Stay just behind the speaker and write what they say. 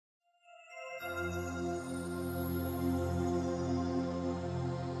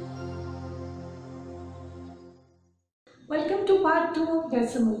Welcome to part 2 of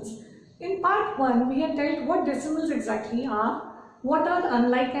decimals. In part 1, we had dealt what decimals exactly are, what are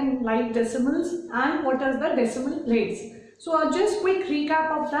unlike and like decimals, and what are the decimal place. So just quick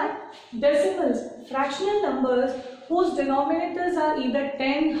recap of that. Decimals, fractional numbers whose denominators are either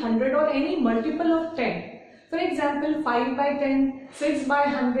 10, 100 or any multiple of 10. For example, 5 by 10, 6 by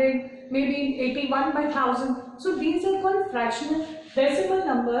 100, maybe 81 by 1000. So these are called fractional decimal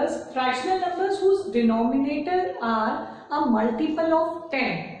numbers, fractional numbers whose denominator are a multiple of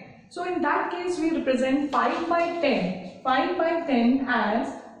 10. So in that case, we represent 5 by 10. 5 by 10 as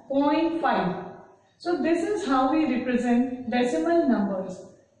 0.5. So this is how we represent decimal numbers.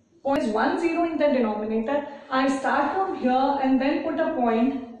 Point is 1 0 in the denominator. I start from here and then put a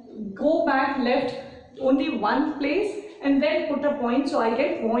point, go back left only one place and then put a point, so I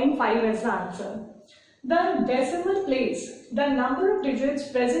get 0.5 as the answer. The decimal place, the number of digits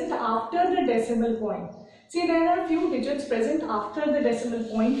present after the decimal point. See, there are few digits present after the decimal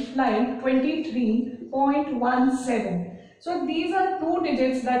point like 23.17. So these are two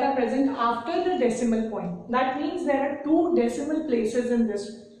digits that are present after the decimal point. That means there are two decimal places in this.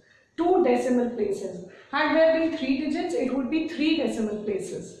 Two decimal places. Had there been 3 digits, it would be 3 decimal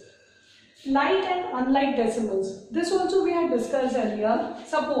places. Like and unlike decimals. This also we had discussed earlier.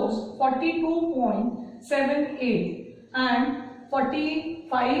 Suppose 42.78 and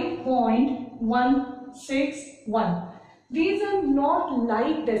 45.161. These are not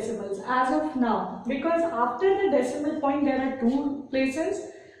like decimals as of now, because after the decimal point there are 2 places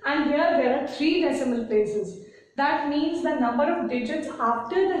and here there are 3 decimal places. That means the number of digits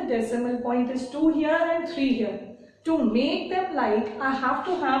after the decimal point is 2 here and 3 here. To make them like, I have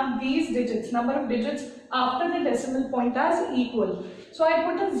to have these digits, number of digits after the decimal point as equal. So I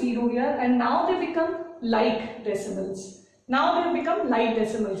put a 0 here and now they become like decimals. Now they become like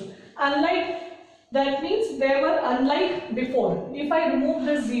decimals. Unlike, that means they were unlike before. If I remove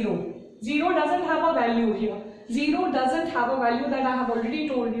this 0, 0 doesn't have a value here. 0 doesn't have a value that I have already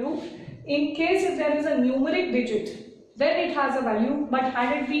told you. In case if there is a numeric digit, then it has a value, but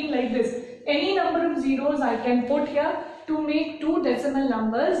had it been like this, any number of zeros I can put here to make 2 decimal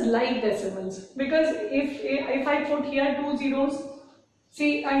numbers like decimals. Because if I put here 2 zeros,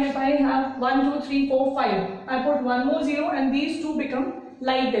 see, and if I have 1, 2, 3, 4, 5, I put 1 more 0 and these 2 become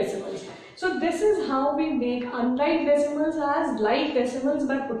like decimals. So this is how we make unlike decimals as like decimals,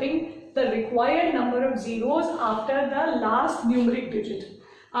 by putting the required number of zeros after the last numeric digit.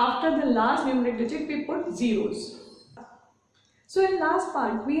 After the last numeric digit we put zeros. So in last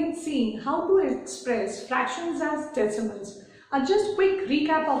part we had seen how to express fractions as decimals. Just quick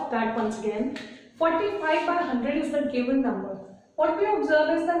recap of that once again. 45 by 100 is the given number. What we observe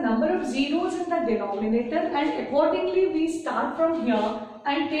is the number of zeros in the denominator, and accordingly we start from here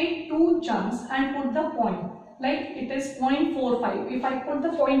and take 2 chunks and put the point. Like it is 0.45. If I put the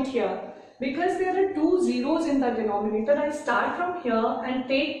point here, because there are 2 zeros in the denominator, I start from here and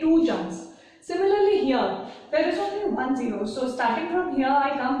take 2 chunks. Similarly here, there is only 1 0. So starting from here,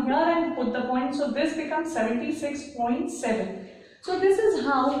 I come here and put the point. So this becomes 76.7. So this is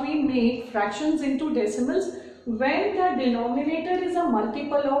how we make fractions into decimals when the denominator is a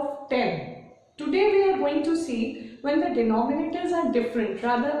multiple of 10. Today we are going to see when the denominators are different.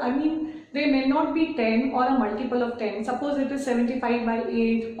 Rather, they may not be 10 or a multiple of 10. Suppose it is 75 by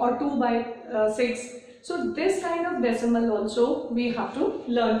 8 or 2 by 6. So this kind of decimal also we have to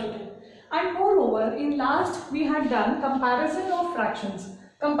learn today. And moreover, in last we had done comparison of fractions,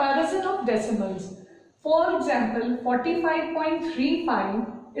 comparison of decimals. For example, 45.35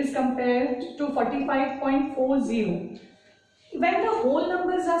 is compared to 45.40. When the whole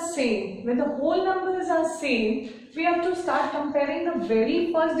numbers are same, we have to start comparing the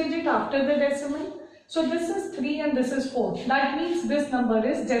very first digit after the decimal. So this is 3 and this is 4. That means this number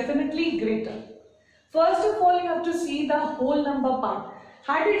is definitely greater. First of all, you have to see the whole number part.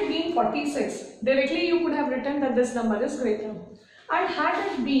 Had it been 46, directly you could have written that this number is greater. And had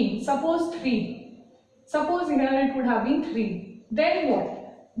it been, suppose 3, suppose here it would have been 3. Then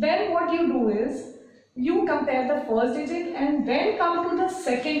what? Then what you do is, you compare the first digit and then come to the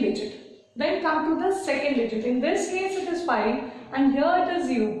second digit. In this case it is 5 and here it is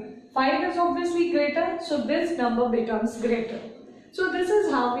 0. 5 is obviously greater, so this number becomes greater. So this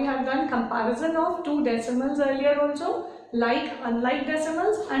is how we have done comparison of 2 decimals earlier also, like unlike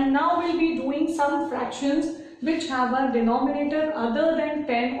decimals, and now we'll be doing some fractions which have a denominator other than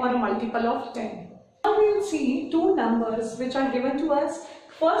 10 or a multiple of 10. Now we'll see 2 numbers which are given to us.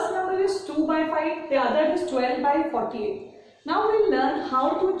 First number is 2 by 5, the other is 12 by 48. Now we'll learn how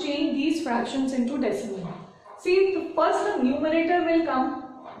to change these fractions into decimal. See, first the numerator will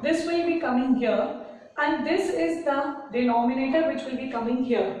come, this will be coming here, and this is the denominator which will be coming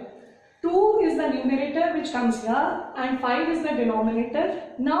here. 2 is the numerator which comes here and 5 is the denominator.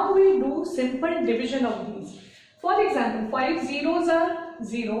 Now we do simple division of these. For example, 5 zeros are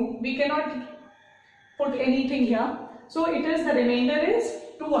 0. We cannot put anything here. So it is the remainder is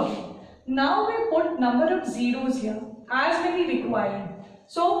 2 again. Now we put number of zeros here as many required.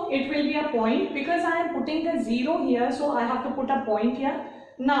 So it will be a point because I am putting the 0 here. So I have to put a point here.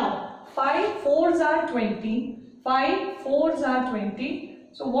 Now 5 fours are 20. 5 fours are 20.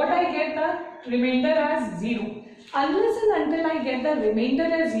 So what I get the remainder as 0. Unless and until I get the remainder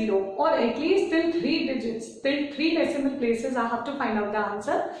as 0 or at least till 3 digits, till 3 decimal places I have to find out the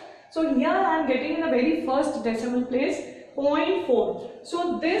answer. So here I am getting in the very first decimal place 0.4.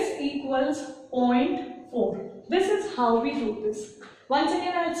 So this equals 0.4. This is how we do this. Once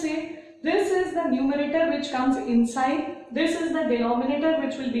again I will say this is the numerator which comes inside. This is the denominator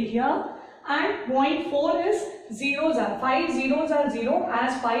which will be here. And 0.4 is zeros are 5 zeros are 0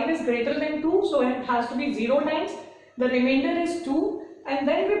 as 5 is greater than 2, so it has to be 0 times. The remainder is 2 and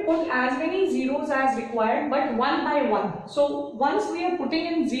then we put as many zeros as required but one by one. So once we are putting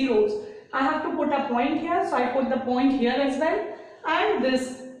in zeros, I have to put a point here, so I put the point here as well, and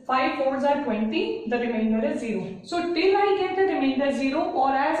this 5 fours are 20, the remainder is 0. So till I get the remainder 0,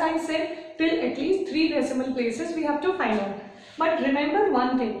 or as I said, till at least 3 decimal places we have to find out. But remember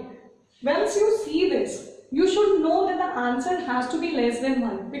one thing. Once you see this, you should know that the answer has to be less than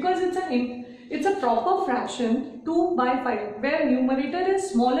 1 because it's a proper fraction 2 by 5 where numerator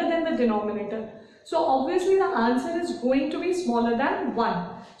is smaller than the denominator. So obviously the answer is going to be smaller than 1.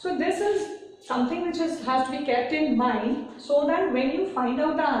 So this is something which has to be kept in mind so that when you find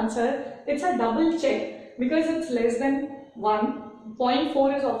out the answer, it's a double check because it's less than 1.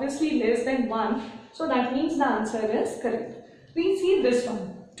 0.4 is obviously less than 1. So that means the answer is correct. We see this one.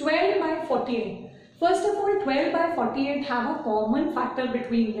 12 by 48. First of all, 12 by 48 have a common factor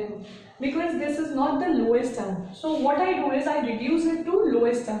between them because this is not the lowest term. So what I do is I reduce it to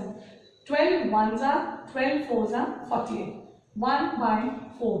lowest term. 12 ones are 12 fours are 48. 1 by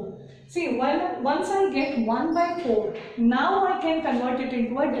 4. See, once I get 1 by 4, now I can convert it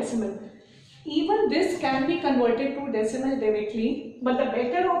into a decimal. Even this can be converted to decimal directly, but the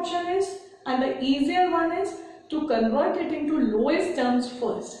better option is and the easier one is to convert it into lowest terms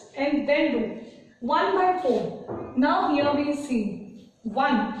first and then do 1 by 4. Now here we see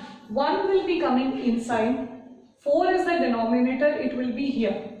 1 will be coming inside, 4 is the denominator, it will be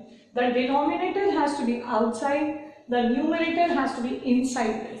here. The denominator has to be outside, the numerator has to be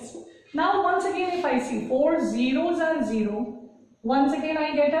inside this. Now once again if I see 4 zeros are 0, once again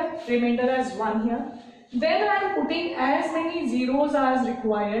I get a remainder as 1 here. Then I am putting as many zeros as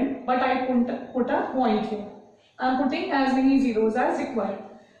required, but I put a point here. I am putting as many zeros as required.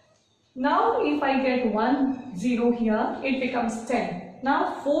 Now if I get 1 0 here, it becomes 10.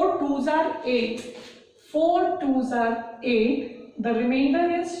 Now 4 twos are 8. 4 twos are 8. The remainder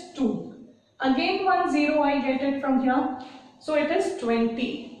is 2. Again 1 0 I get it from here. So it is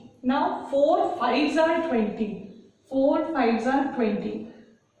 20. Now 4 fives are 20. 4 fives are 20.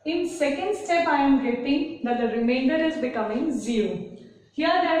 In second step I am getting that the remainder is becoming 0. Here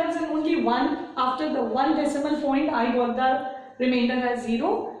there was only 1. After the 1 decimal point I got the remainder as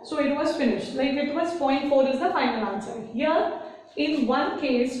 0. So it was finished. Like it was 0.4 is the final answer. Here in one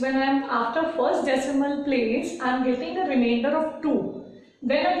case when I am after first decimal place I am getting the remainder of 2.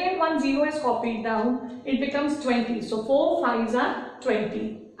 Then again 1 0 is copied down. It becomes 20. So 4 5s are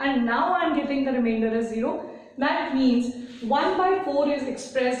 20. And now I am getting the remainder as 0. That means 1 by 4 is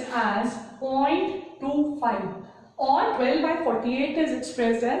expressed as 0.25 or 12 by 48 is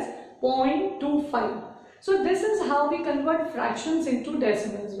expressed as 0.25. So this is how we convert fractions into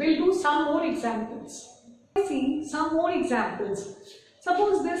decimals. We'll do some more examples. See some more examples.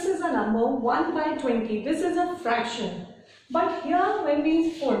 Suppose this is a number 1 by 20. This is a fraction. But here when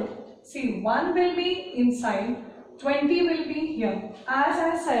we put, see 1 will be inside, 20 will be here. As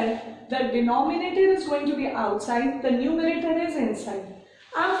I said, the denominator is going to be outside, the numerator is inside.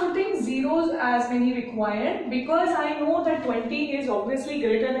 I am putting zeros as many required because I know that 20 is obviously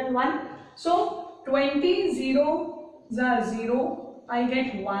greater than 1. So 20 zeros are 0, I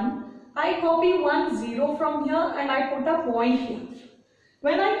get 1. I copy 1 0 from here and I put a point here.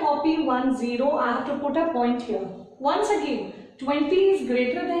 When I copy 1 0, I have to put a point here. Once again, 20 is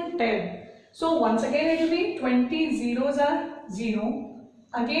greater than 10. So once again it will be 20 zeros are 0.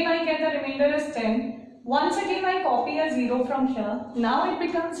 Again I get the remainder as 10. Once again I copy a 0 from here. Now it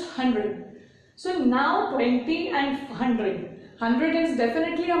becomes 100. So now 20 and 100. 100 is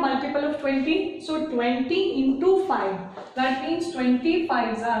definitely a multiple of 20. So 20 into 5. That means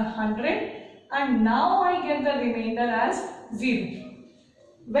 25s are 100. And now I get the remainder as 0.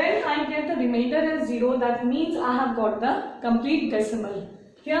 When I get the remainder as 0, that means I have got the complete decimal.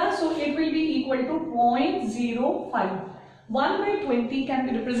 Here, so it will be equal to 0.05. 1 by 20 can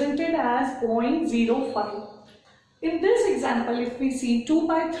be represented as 0.05. In this example, if we see 2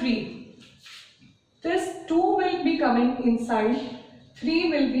 by 3, this 2 will be coming inside, 3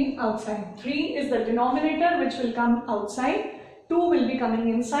 will be outside. 3 is the denominator which will come outside, 2 will be coming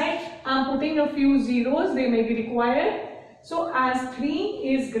inside. I am putting a few zeros, they may be required. So as 3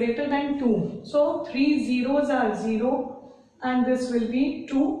 is greater than 2, so 3 zeros are 0 and this will be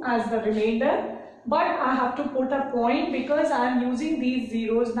 2 as the remainder. But I have to put a point because I am using these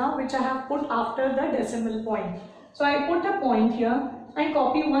zeros now which I have put after the decimal point. So I put a point here and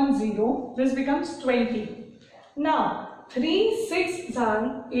copy 1 0, this becomes 20. Now 3 6s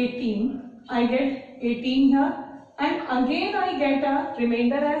are 18, I get 18 here and again I get a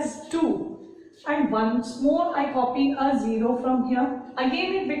remainder as 2. And once more I copy a 0 from here,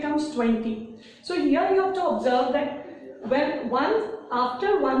 again it becomes 20. So here you have to observe that when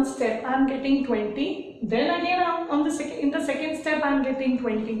after one step I am getting 20, then again in the second step I am getting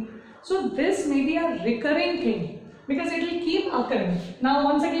 20. So this may be a recurring thing because it will keep occurring. Now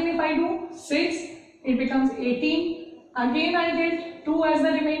once again if I do 6, it becomes 18, again I get 2 as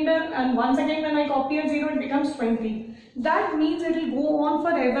the remainder and once again when I copy a 0 it becomes 20. That means it will go on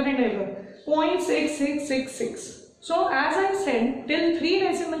forever and ever. 0.6666. So as I said, till 3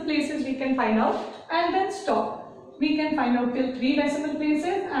 decimal places we can find out and then stop. We can find out till 3 decimal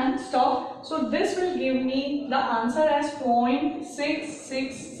places and stop. So this will give me the answer as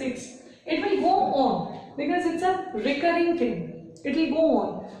 0.666. It will go on because it's a recurring thing. It will go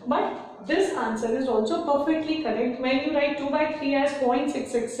on. But this answer is also perfectly correct. When you write 2 by 3 as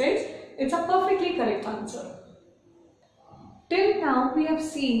 0.666, it's a perfectly correct answer. Till now we have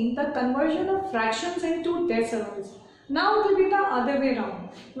seen the conversion of fractions into decimals. Now it will be the other way around.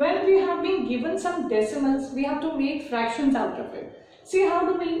 When we have been given some decimals, we have to make fractions out of it. See how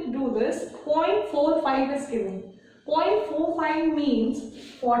do we do this? 0.45 is given. 0.45 means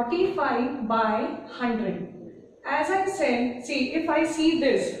 45 by 100. As I said, see if I see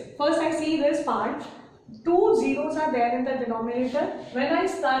this, first I see this part, 2 zeros are there in the denominator. When I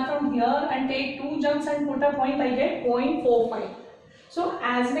start from here and take 2 jumps and put a point, I get 0.45. So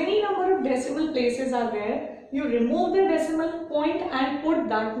as many number of decimal places are there, you remove the decimal point and put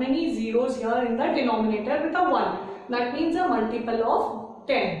that many zeros here in the denominator with a 1. That means a multiple of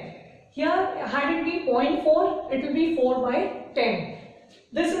 10. Here, had it be 0.4, it will be 4 by 10.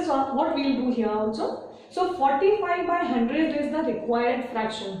 This is what we will do here also. So 45 by 100 is the required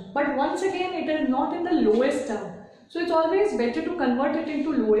fraction. But once again, it is not in the lowest term. So it's always better to convert it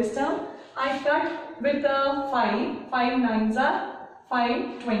into lowest term. I cut with a 5. 5 nines are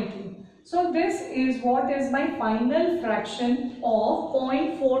 520. So this is what is my final fraction of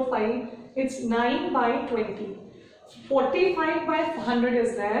 0.45. It's 9 by 20. 45 by 100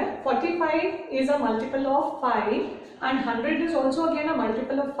 is there. 45 is a multiple of 5 and 100 is also again a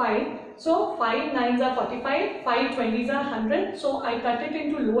multiple of 5. So 5 nines are 45, 5 20s are 100. So I cut it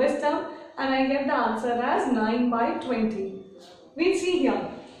into lowest term and I get the answer as 9 by 20. We see here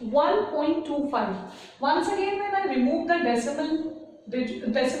 1.25. Once again when I remove the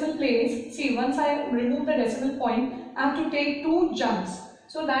decimal place, see once I remove the decimal point, I have to take 2 jumps.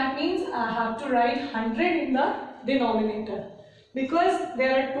 So that means I have to write 100 in the denominator. Because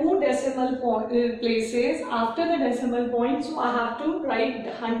there are 2 decimal places after the decimal point, so I have to write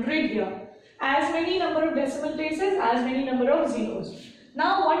 100 here. As many number of decimal places, as many number of zeros.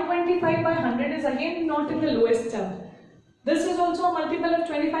 Now 125 by 100 is again not in the lowest term. This is also a multiple of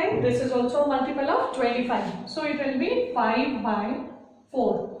 25, this is also a multiple of 25. So it will be 5 by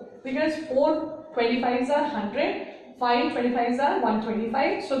 4. Because 4 25s are 100. 5 25s are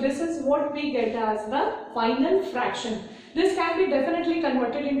 125. So this is what we get as the final fraction. This can be definitely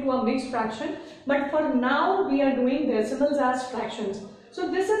converted into a mixed fraction, but for now we are doing decimals as fractions. So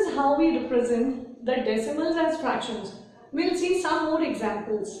this is how we represent the decimals as fractions. We'll see some more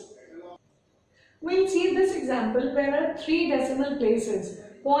examples. We'll see this example where there are 3 decimal places,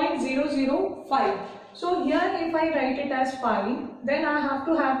 0.005. So here if I write it as 5, then I have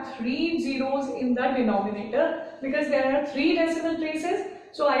to have 3 zeros in the denominator because there are 3 decimal places.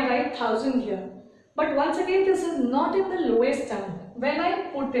 So I write 1000 here. But once again this is not in the lowest term. When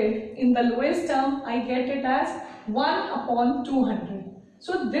I put it in the lowest term, I get it as 1 upon 200.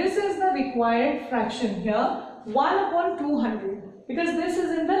 So this is the required fraction here, 1 upon 200, because this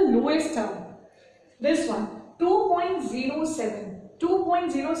is in the lowest term. This one, 2.07.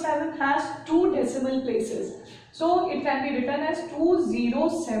 2.07 has 2 decimal places. So it can be written as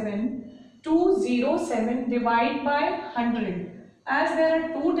 207 divided by 100. As there are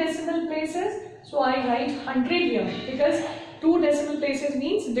 2 decimal places, so I write 100 here because 2 decimal places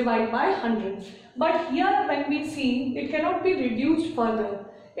means divide by 100. But here when we see, it cannot be reduced further.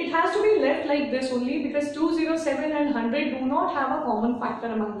 It has to be left like this only because 207 and 100 do not have a common factor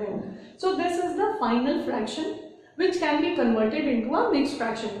among them. So this is the final fraction which can be converted into a mixed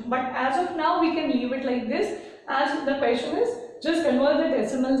fraction. But as of now we can leave it like this, as the question is just convert the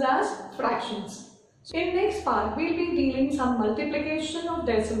decimals as fractions. So in next part we will be dealing some multiplication of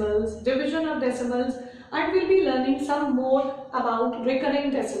decimals, division of decimals, and we will be learning some more about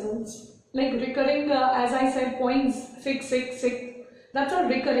recurring decimals. Like recurring, as I said, 0.666, that's a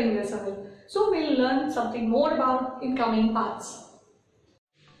recurring decimal. So we will learn something more about in coming parts.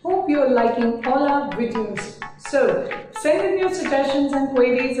 Hope you are liking all our videos. So send in your suggestions and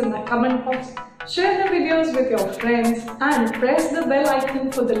queries in the comment box. Share the videos with your friends and press the bell icon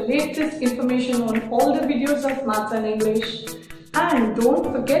for the latest information on all the videos of Maths and English. And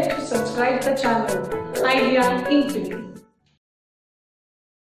don't forget to subscribe the channel Idea Infinity.